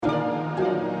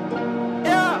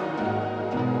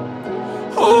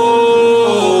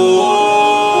Oh,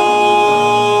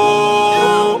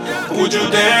 would you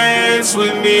dance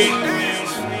with me?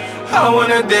 I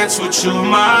wanna dance with you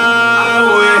my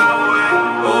way.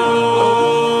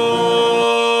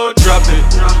 Oh, drop it.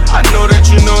 I know that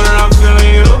you know that I'm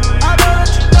feeling you.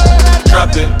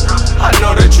 Drop it. I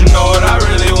know that you know what I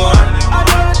really want.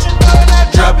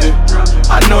 Drop it.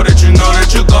 I know that you know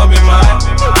that you gon' be mine.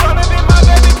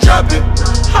 Drop it.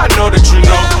 I know that you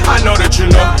know. I know that you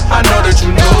know. I know that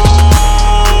you know.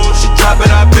 She drop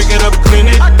it, I pick it up, clean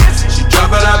it. She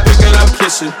drop it, I pick it up,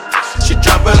 kiss it. She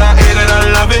drop it, I hate it, I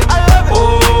love it.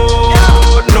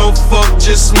 Oh, no fuck,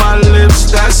 just my lips,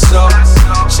 that's all.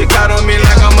 She got on me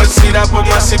like I'm a seat. I put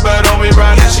my seatbelt on me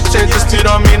right now. She changed the speed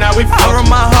on me, now we fuck. I run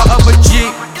my heart up a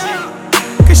Jeep,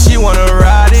 cause she wanna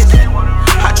ride it.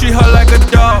 I treat her like a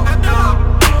dog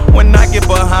when I get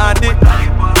behind it.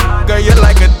 Girl, you're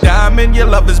like a diamond. Your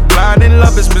love is blind and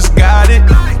love is misguided.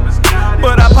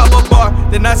 But I pop a bar,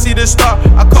 then I see the star,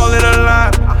 I call it a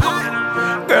line.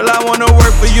 Girl, I wanna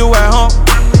work for you at home.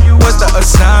 What's the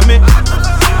assignment?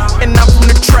 And I'm from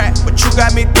the track, but you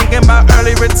got me thinking about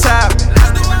early retirement.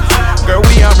 Girl,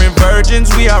 we aren't virgins,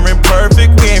 we aren't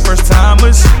perfect, we ain't first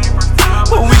timers.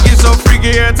 But we get so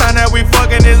freaky every time that we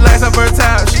fucking, it's like some first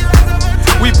time.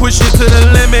 We push it to the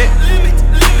limit.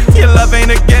 Your love ain't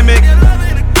a gimmick.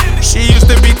 She used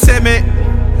to be timid,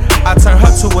 I turned her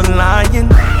to a lion.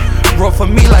 Roll for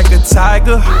me like a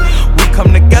tiger. We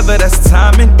come together, that's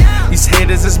timing. These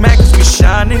haters is mad cause we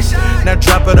shining. Now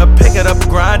drop it up, pick it up,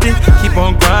 grind it. Keep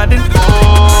on grinding.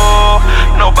 Oh,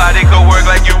 nobody can work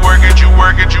like you work it. You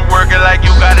work it, you work it like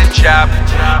you got a job.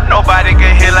 Nobody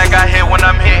can hit like I hit when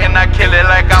I'm hitting. I kill it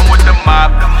like I'm with the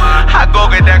mob. I go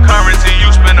get that currency.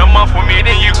 You spend a month with me,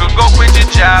 then you could go quit your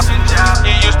job.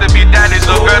 You used to be daddy's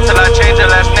little girl till I changed your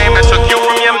last name and took you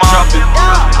from your mom. Drop it.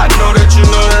 I know that you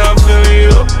know that I'm feeling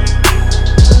you.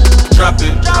 Drop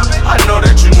it. I know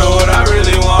that you know what I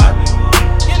really want.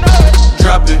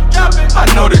 Drop it. I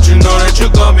know that you know that you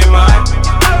gon' be mine.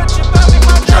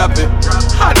 Drop it.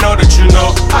 I know that you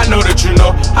know. I know that you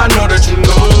know. I know that you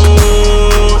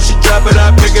know. She drop it,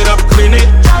 I pick it up, clean it.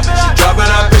 She drop it,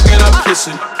 I pick it up, kiss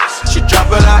it. She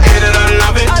drop it, I hate it, I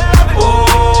love it.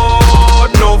 Oh,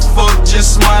 no fuck,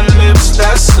 just my lips,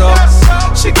 that's all.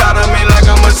 She got on me like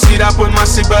I'm a seat. I put my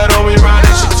seatbelt on me right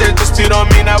and she changed the speed on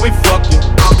me, now we fucking.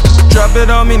 Drop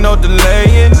it on me, no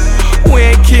delaying. We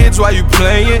ain't kids, why you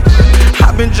playing?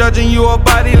 I've been judging your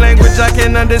body language, I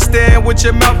can't understand what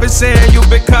your mouth is saying. You've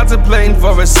been contemplating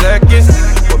for a second,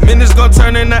 but minutes gon'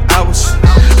 turn into hours.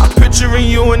 I'm picturing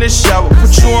you in the shower,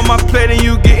 put you on my plate and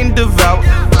you getting devoured.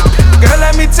 Girl,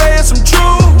 let me tell you some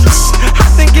truths. I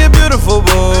think you're beautiful,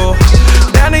 boy.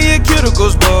 Down to your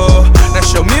cuticles, boy. Now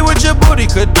show me what your booty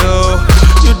could do.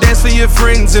 You dance for your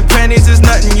friends and panties is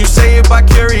nothing. You say it by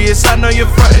curious, I know you're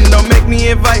frontin'. Don't make me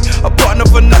invite a partner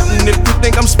for nothing. If you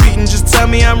think I'm speeding, just tell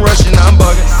me I'm rushing, I'm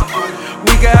bugging.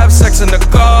 We can have sex in the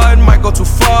car, it might go too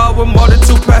far with more than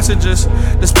 2 passengers.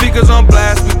 The speakers on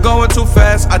blast, we going too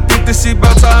fast. I think the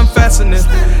seatbelts are unfastening.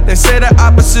 They say that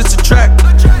opposites attract.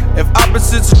 If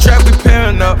opposites attract, we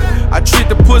pairing up. I treat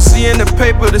the pussy and the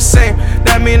paper the same.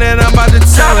 That mean that I'm about to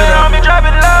tell it up. Drop it on me, drop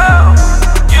it low.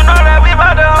 You know that we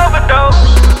about to overdose.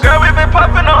 Girl, we been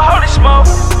puffin' on holy smoke.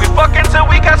 We fucking till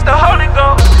we catch the Holy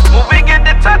Ghost. When we get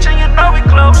to touching, you know we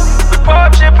close. We pour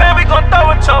up champagne, we gon' throw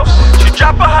a toast. She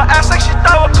dropping her ass like she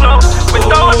throw a clothes. We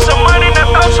throwin' some money, now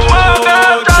throw some more,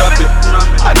 girl. Drop it.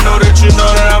 I know that you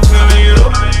know that I'm feeling you.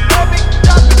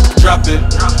 Drop it.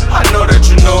 I know that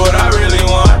you know what I really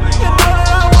want.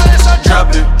 Drop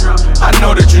it. I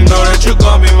know that you know that you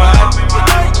gon' be mine.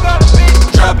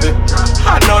 Drop it.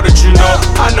 I know that you know.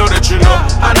 I know that you know.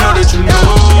 I know that you know.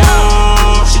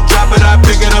 She drop it, I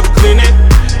pick it up, clean it.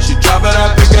 She drop it,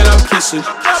 I pick it up, kiss it.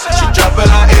 She drop it,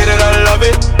 I hate it, I love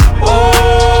it.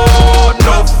 Oh,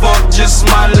 no fuck, just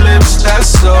my lips,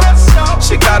 that's all.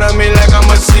 She got on me like I'm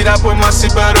a seat. I put my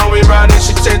seatbelt on, we riding.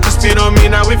 She changed the speed on me,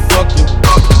 now we fucking.